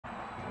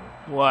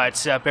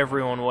What's up,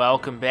 everyone?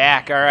 Welcome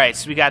back. Alright,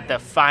 so we got the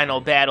final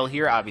battle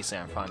here, obviously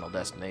on Final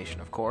Destination,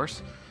 of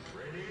course.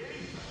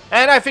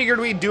 And I figured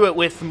we'd do it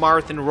with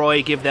Marth and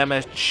Roy, give them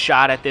a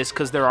shot at this,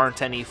 because there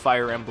aren't any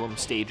Fire Emblem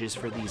stages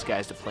for these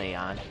guys to play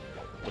on,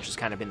 which has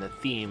kind of been the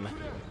theme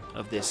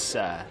of this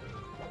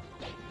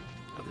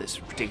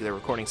particular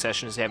recording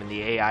session, is having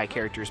the AI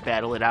characters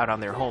battle it out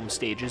on their home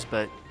stages,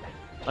 but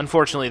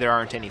unfortunately there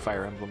aren't any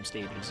Fire Emblem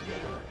stages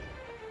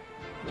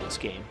in this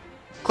game.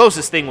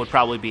 Closest thing would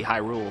probably be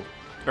Hyrule,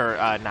 or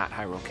not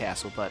Hyrule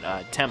Castle, but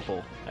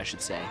Temple, I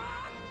should say.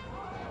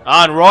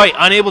 And Roy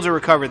unable to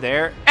recover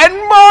there, and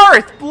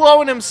Marth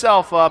blowing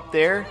himself up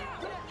there.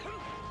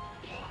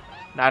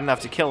 Not enough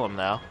to kill him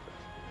though.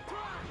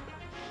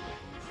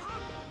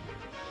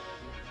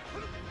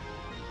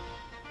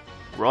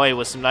 Roy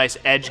with some nice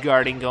edge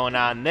guarding going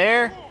on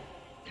there.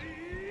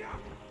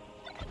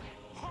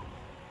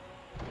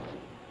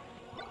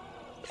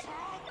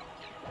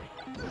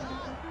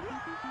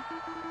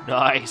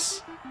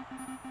 Nice.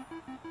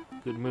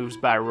 Good moves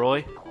by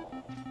Roy.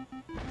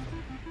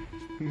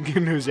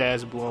 Getting his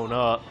ass blown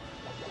up.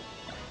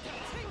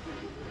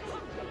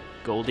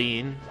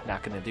 Goldine,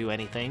 not going to do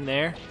anything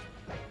there.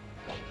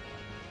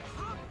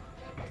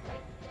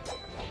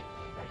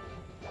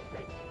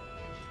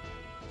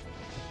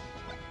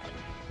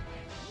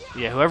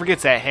 Yeah, whoever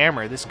gets that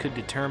hammer, this could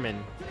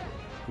determine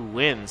who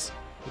wins.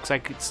 Looks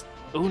like it's...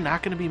 Ooh,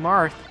 not going to be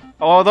Marth.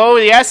 Although,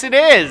 yes, it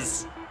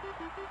is!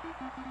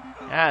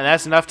 Yeah,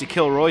 that's enough to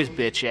kill Roy's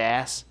bitch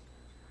ass.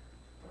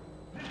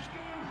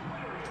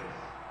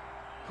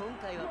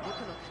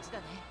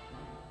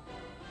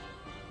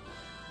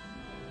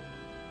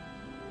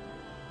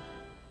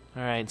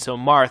 Alright, so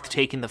Marth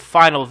taking the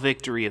final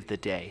victory of the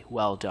day.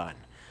 Well done.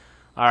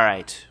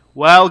 Alright,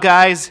 well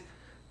guys,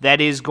 that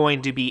is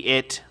going to be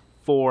it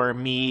for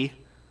me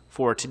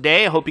for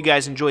today. I hope you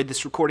guys enjoyed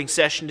this recording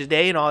session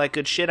today and all that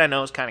good shit. I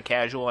know it's kind of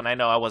casual, and I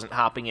know I wasn't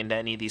hopping into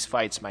any of these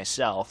fights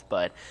myself,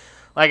 but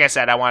like I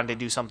said, I wanted to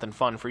do something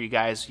fun for you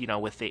guys, you know,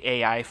 with the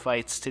AI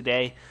fights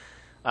today.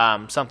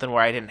 Something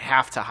where I didn't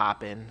have to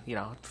hop in, you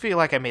know. I feel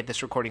like I made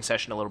this recording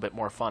session a little bit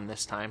more fun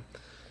this time.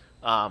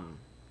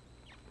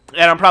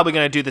 And I'm probably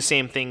going to do the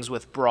same things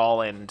with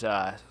Brawl and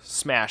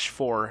Smash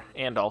 4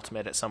 and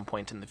Ultimate at some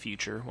point in the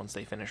future, once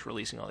they finish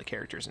releasing all the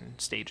characters and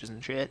stages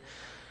and shit.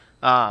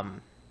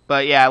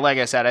 But yeah, like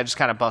I said, I just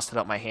kind of busted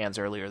up my hands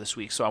earlier this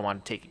week, so I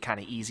wanted to take it kind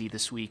of easy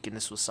this week, and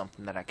this was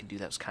something that I could do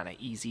that was kind of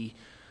easy.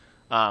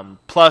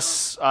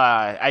 Plus,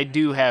 I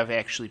do have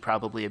actually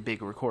probably a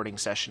big recording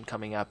session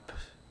coming up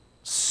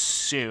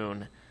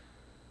soon.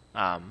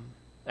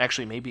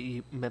 Actually,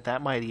 maybe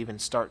that might even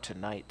start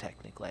tonight,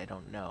 technically. I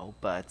don't know.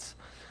 But,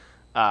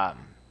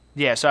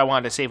 yeah, so I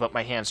wanted to save up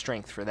my hand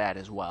strength for that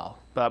as well.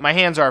 But my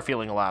hands are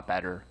feeling a lot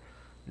better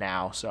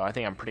now, so I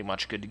think I'm pretty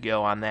much good to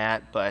go on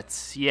that.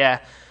 But, yeah,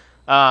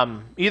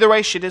 either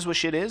way, shit is what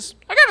shit is.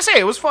 I gotta say,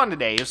 it was fun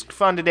today. It was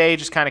fun today,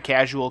 just kind of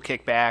casual,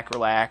 kick back,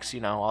 relax,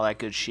 you know, all that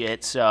good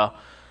shit. So,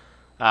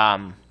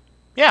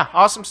 yeah,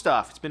 awesome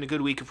stuff. It's been a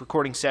good week of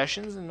recording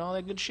sessions and all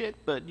that good shit,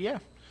 but yeah.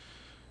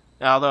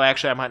 Although,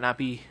 actually, I might not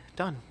be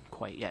done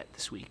quite yet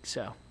this week,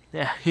 so,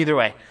 yeah, either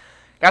way.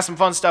 Got some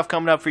fun stuff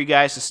coming up for you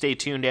guys, so stay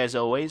tuned as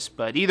always.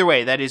 But either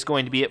way, that is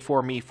going to be it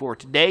for me for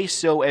today.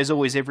 So, as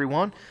always,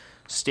 everyone,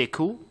 stay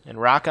cool and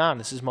rock on.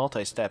 This is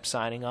Multi-Step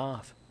signing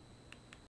off.